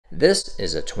This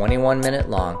is a 21-minute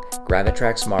long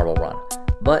GraviTrax MarbleRun,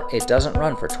 but it doesn't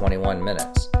run for 21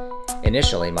 minutes.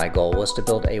 Initially, my goal was to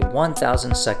build a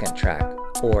 1,000 second track,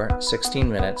 or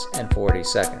 16 minutes and 40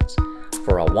 seconds,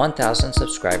 for a 1,000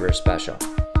 subscriber special.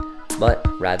 But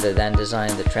rather than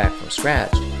design the track from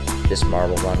scratch, this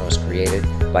MarbleRun was created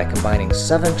by combining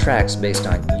 7 tracks based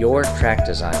on your track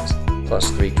designs,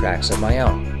 plus 3 tracks of my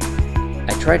own.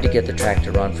 I tried to get the track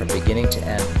to run from beginning to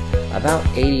end about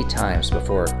 80 times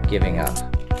before giving up.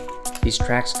 These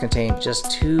tracks contain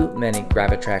just too many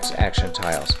GraviTrax action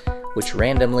tiles, which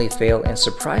randomly fail in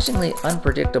surprisingly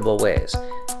unpredictable ways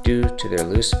due to their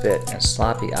loose fit and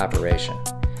sloppy operation.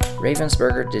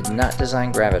 Ravensburger did not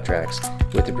design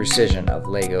GraviTrax with the precision of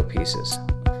Lego pieces.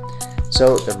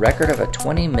 So the record of a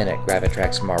 20-minute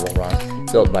GraviTrax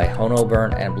MarbleRun built by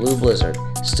Honoburn and Blue Blizzard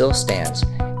still stands,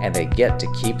 and they get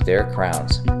to keep their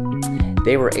crowns.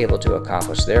 They were able to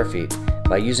accomplish their feat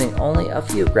by using only a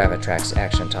few GraviTrax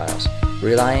action tiles,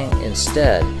 relying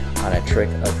instead on a trick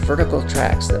of vertical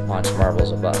tracks that launch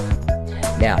marbles above.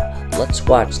 Now, let's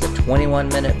watch the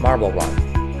 21-minute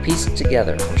MarbleRun pieced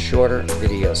together from shorter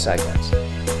video segments.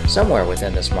 Somewhere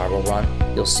within this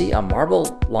MarbleRun, you'll see a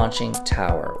marble launching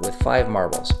tower with 5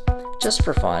 marbles. Just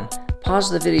for fun,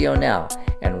 pause the video now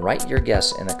and write your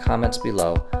guess in the comments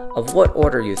below of what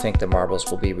order you think the marbles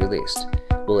will be released.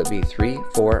 Will it be 3,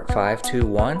 4, 5, 2,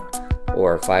 1,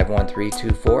 or 5, 1, 3,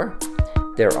 2, 4?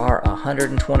 There are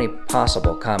 120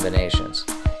 possible combinations.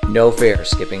 No fair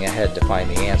skipping ahead to find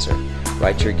the answer.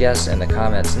 Write your guess in the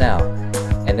comments now,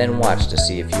 and then watch to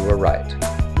see if you were right.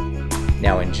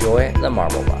 Now enjoy the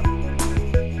MarbleRun.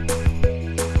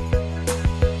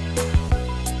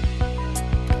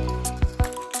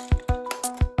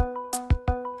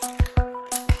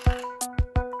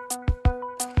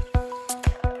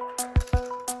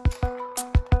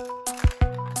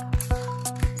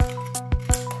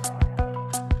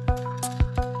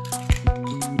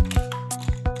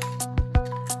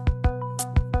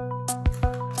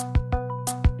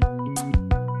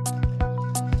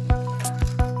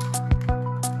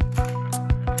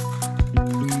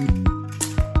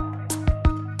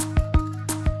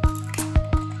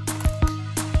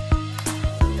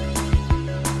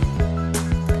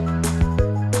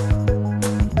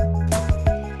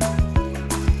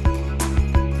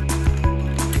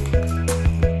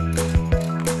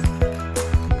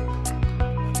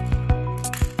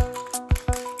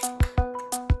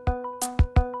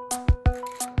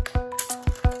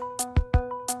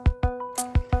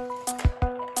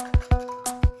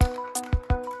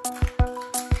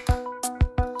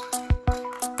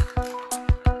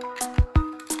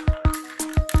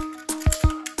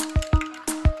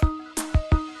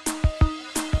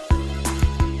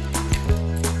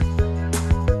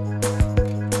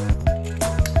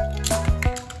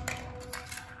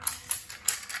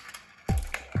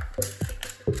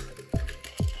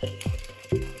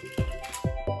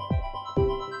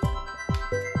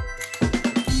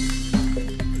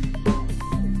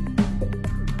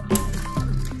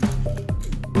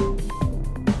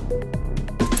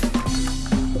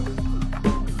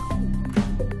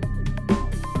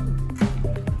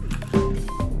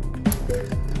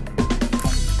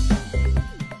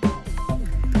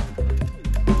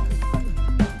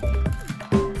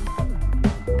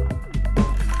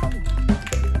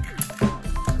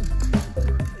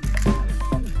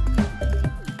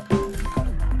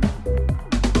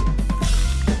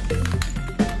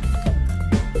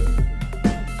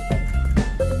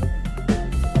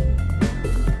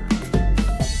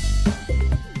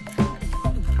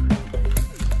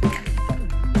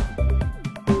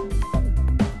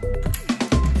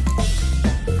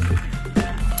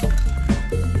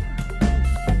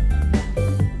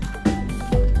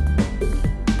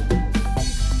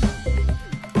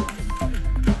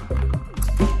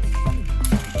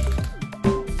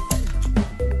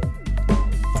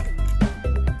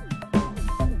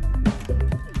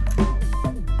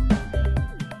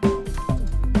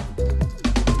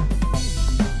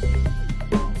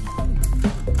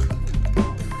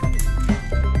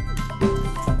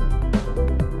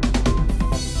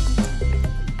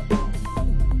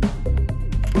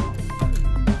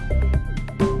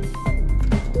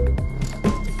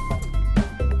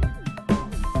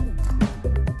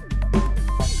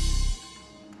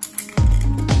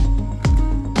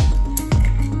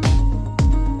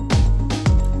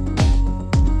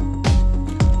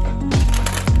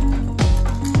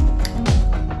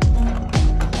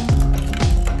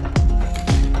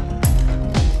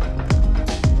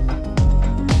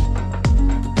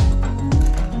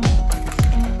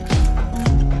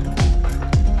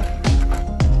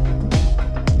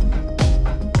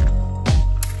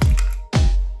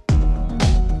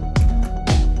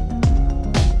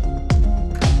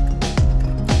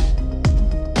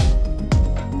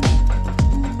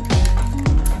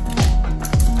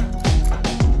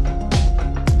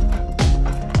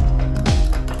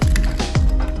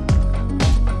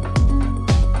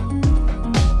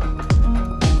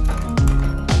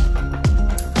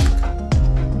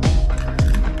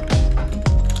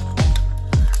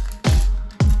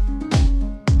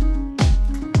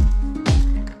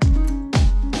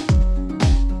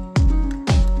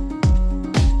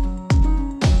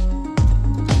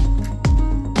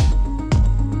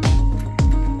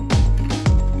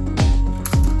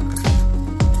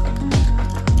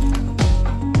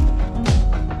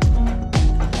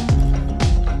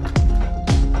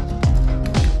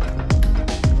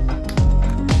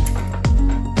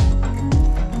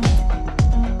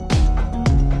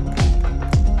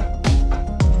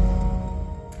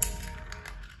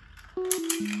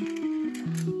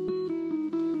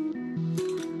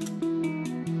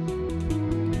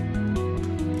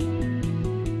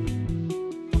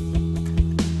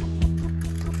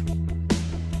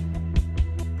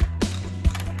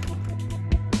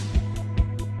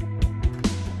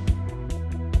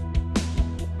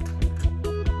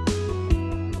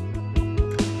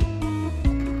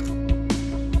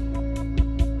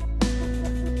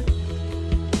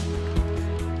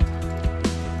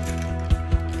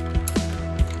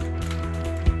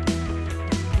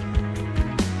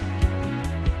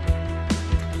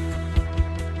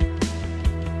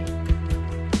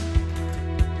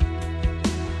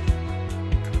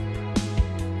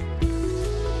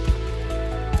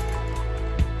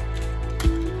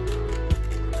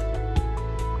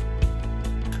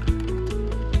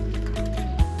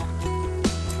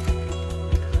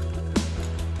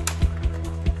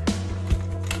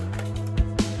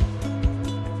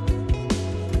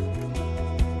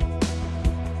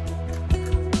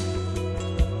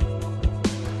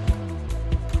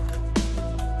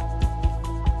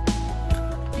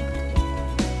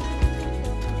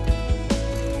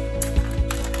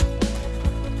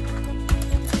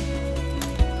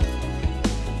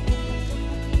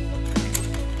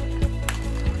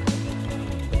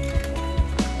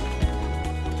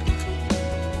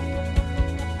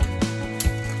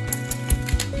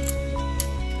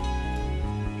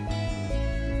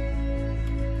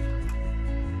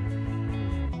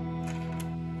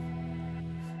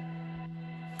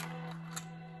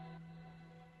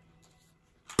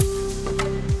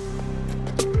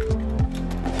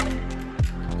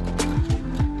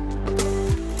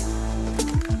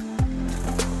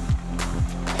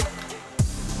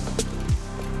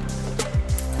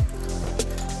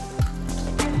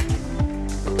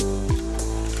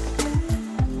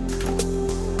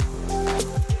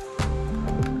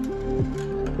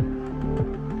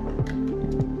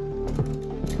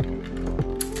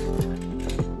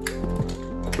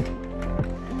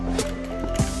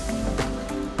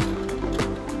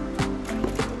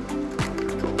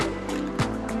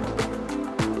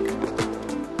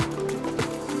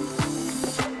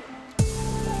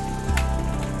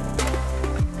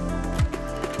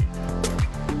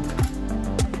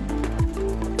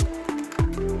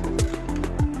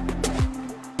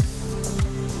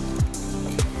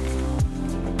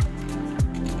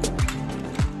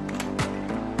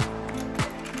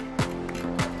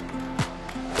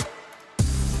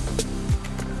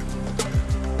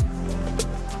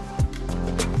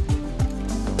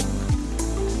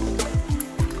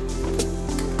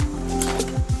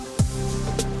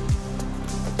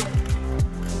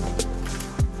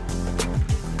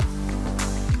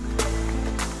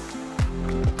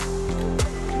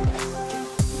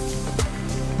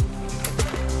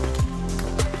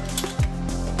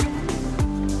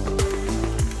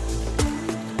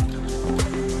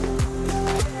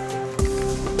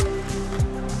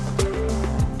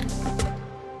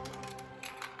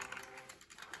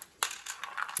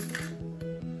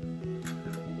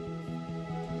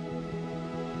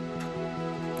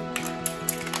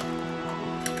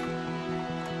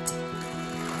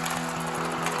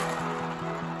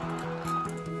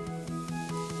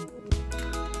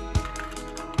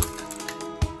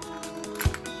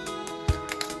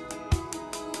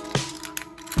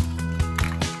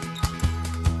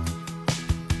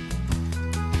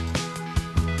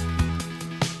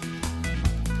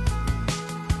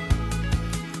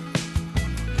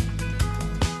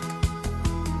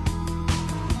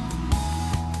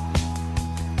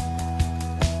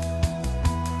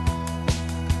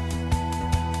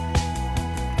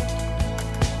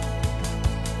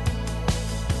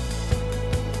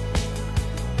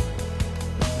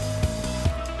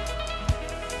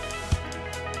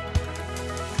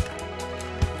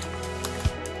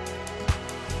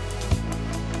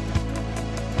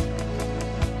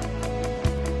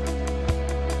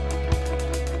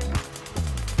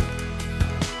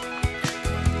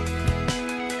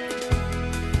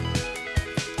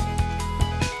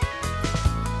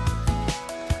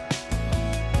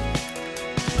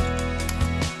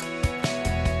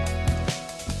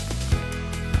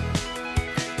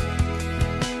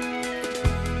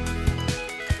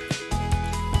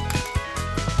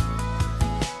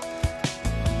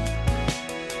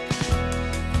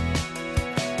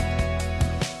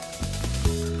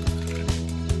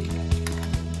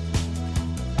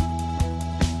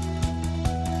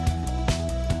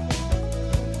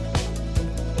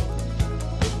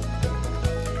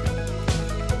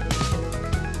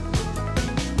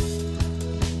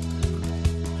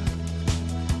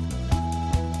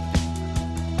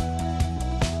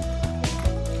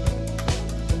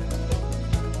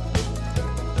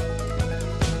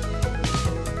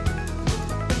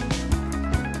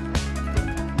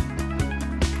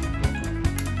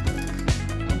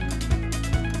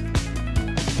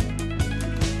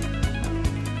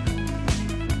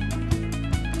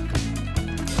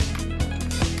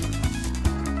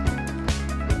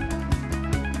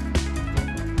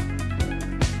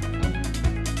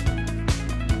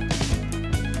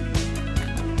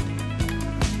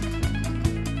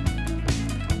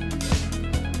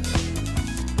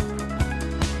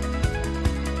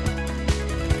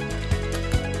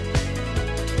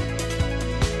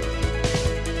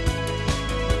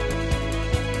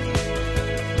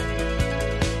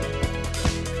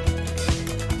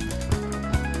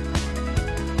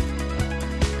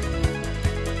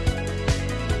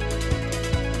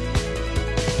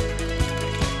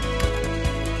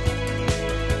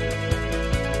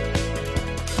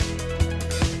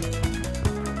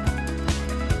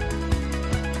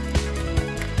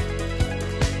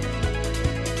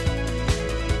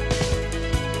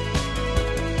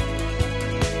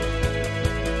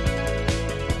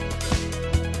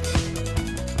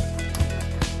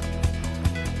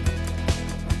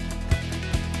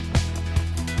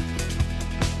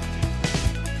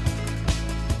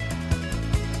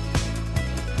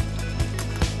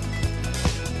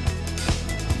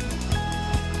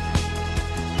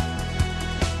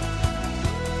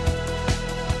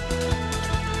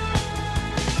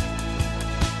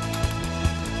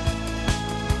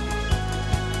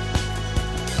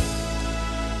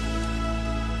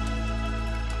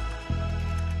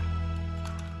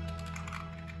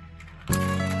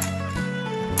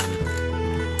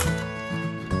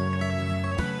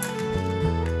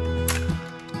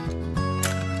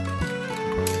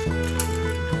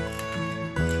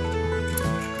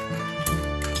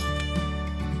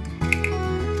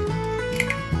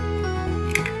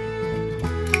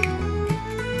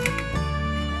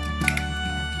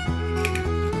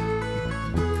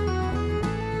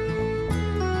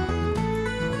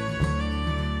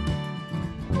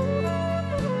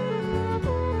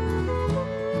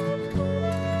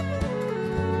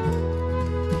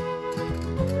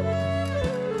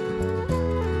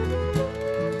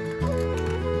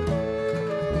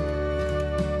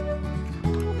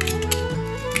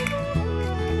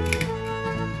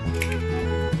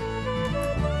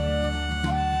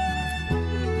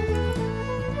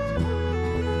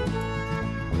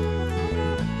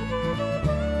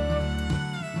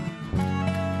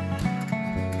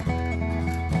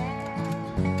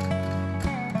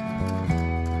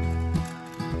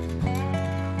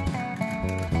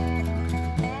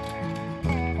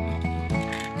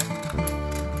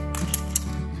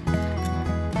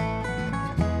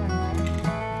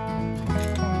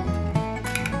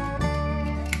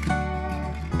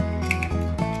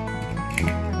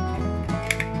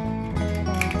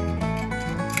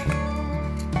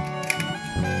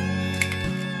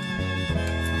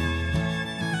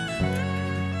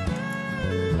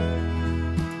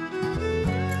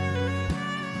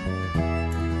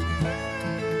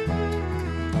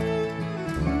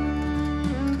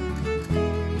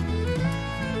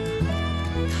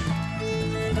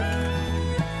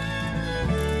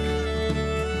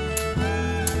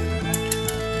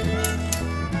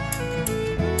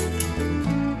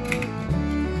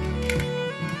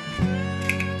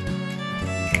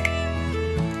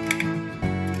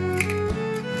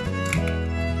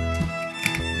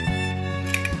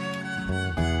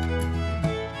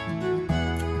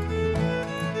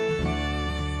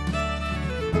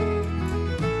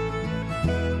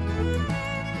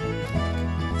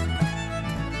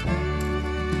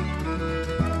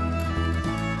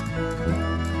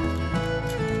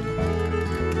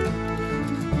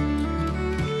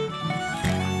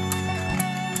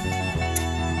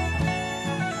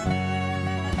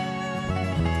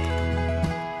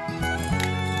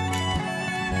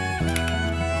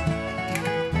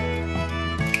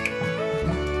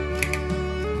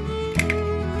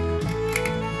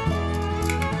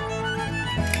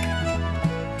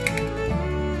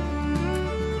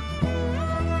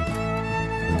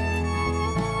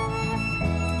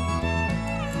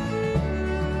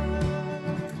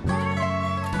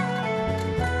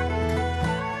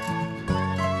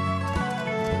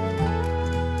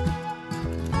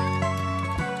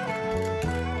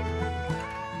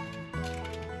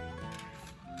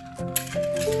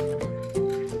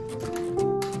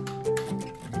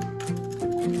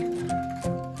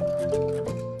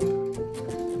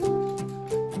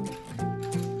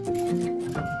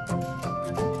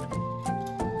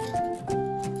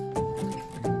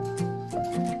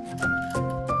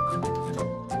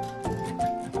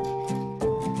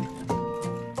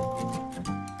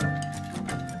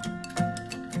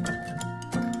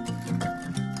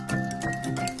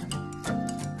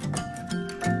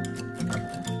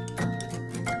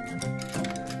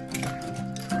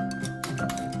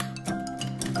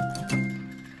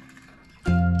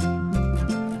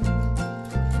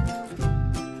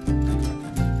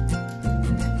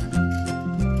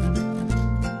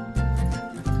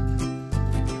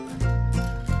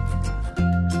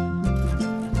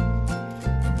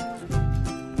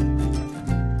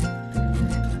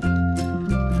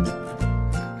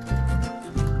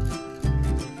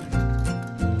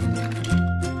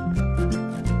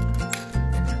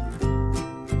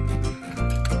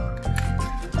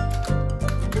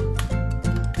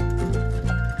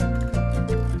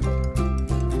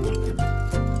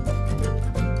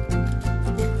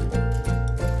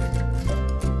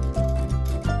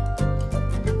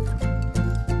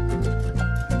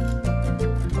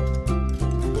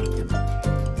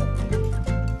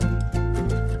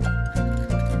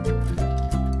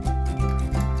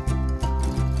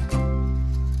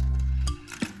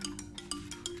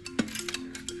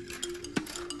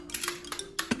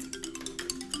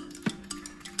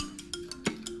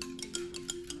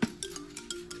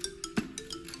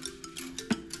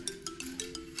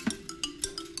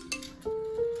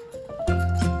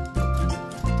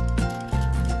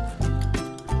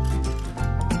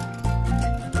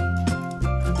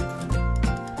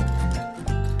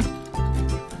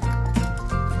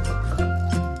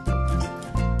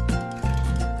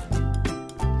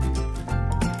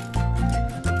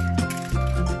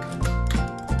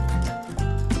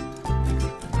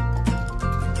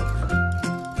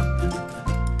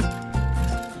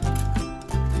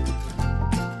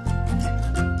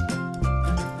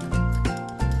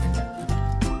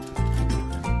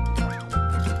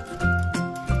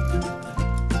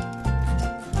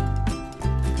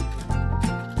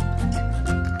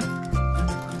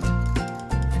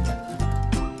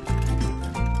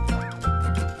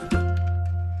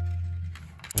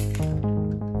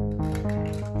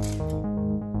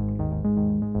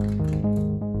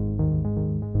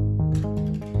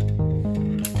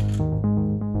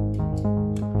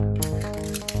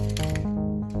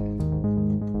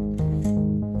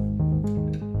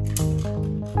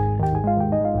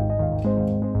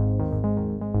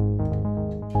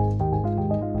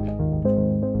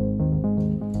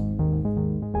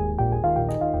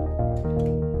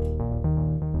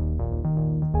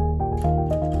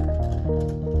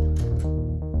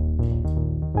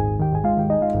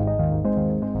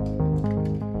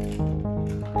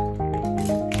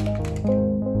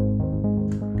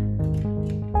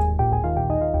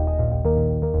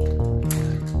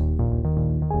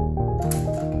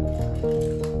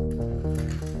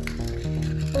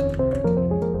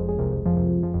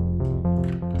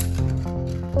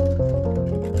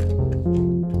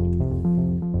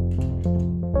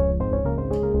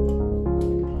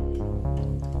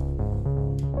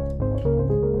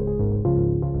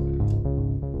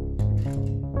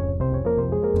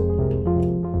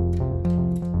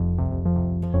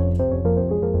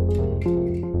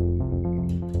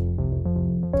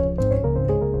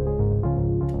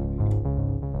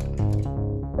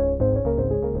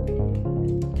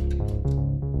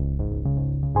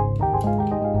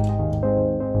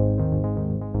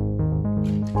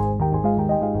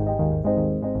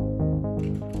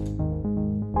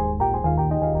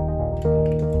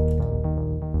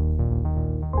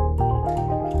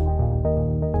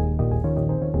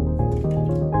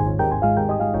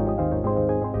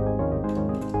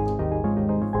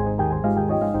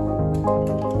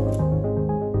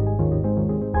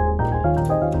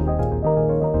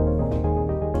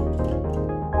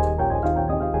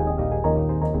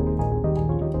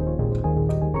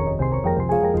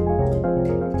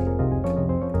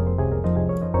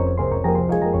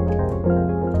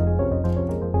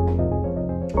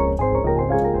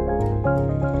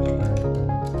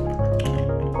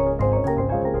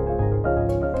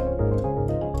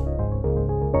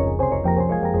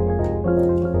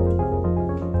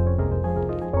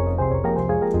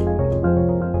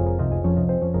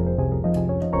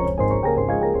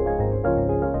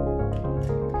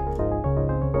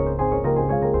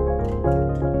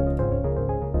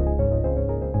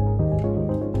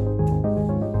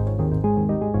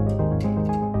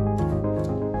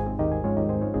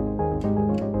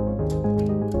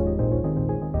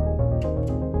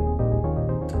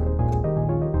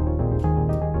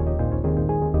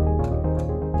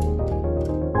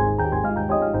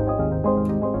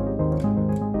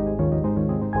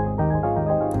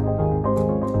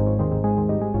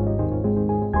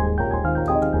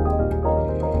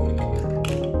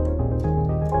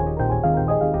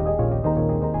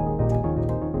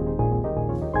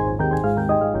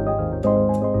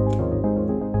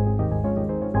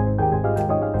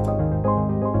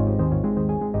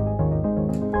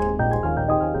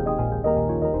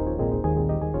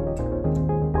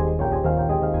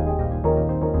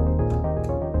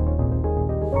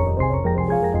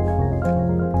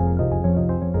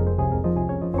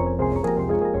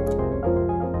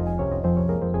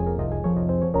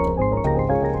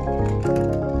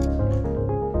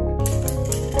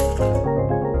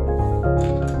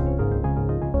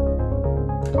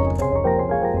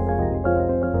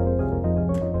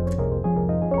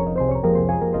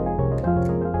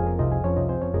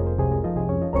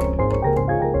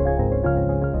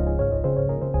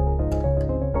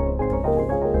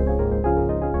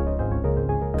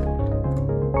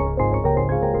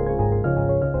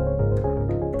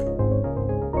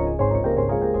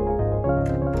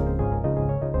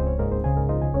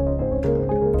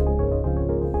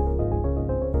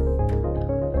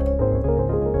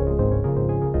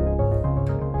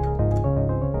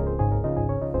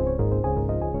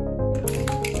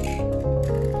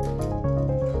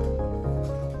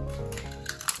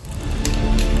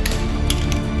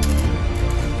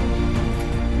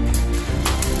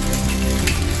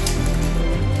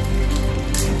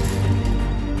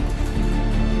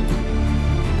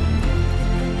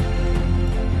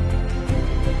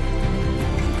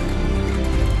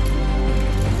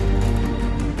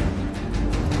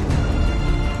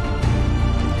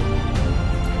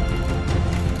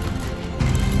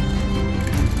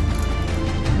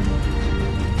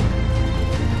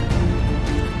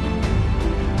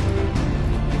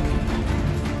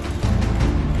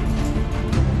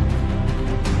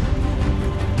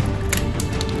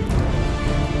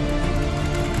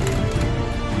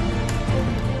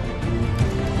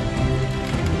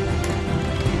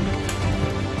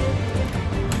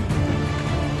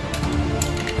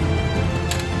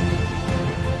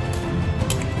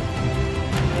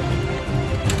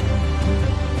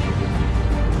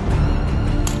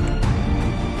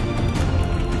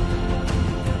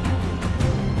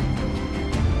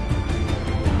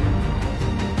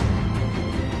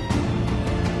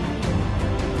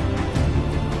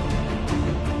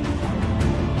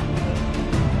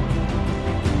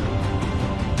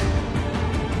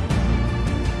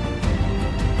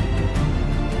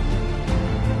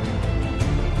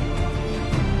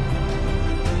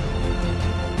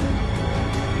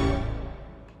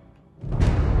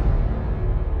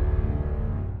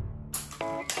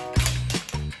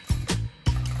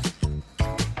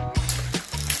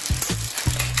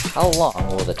 How long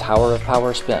will the Tower of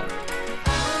Power spin?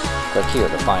 Click here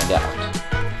to find out.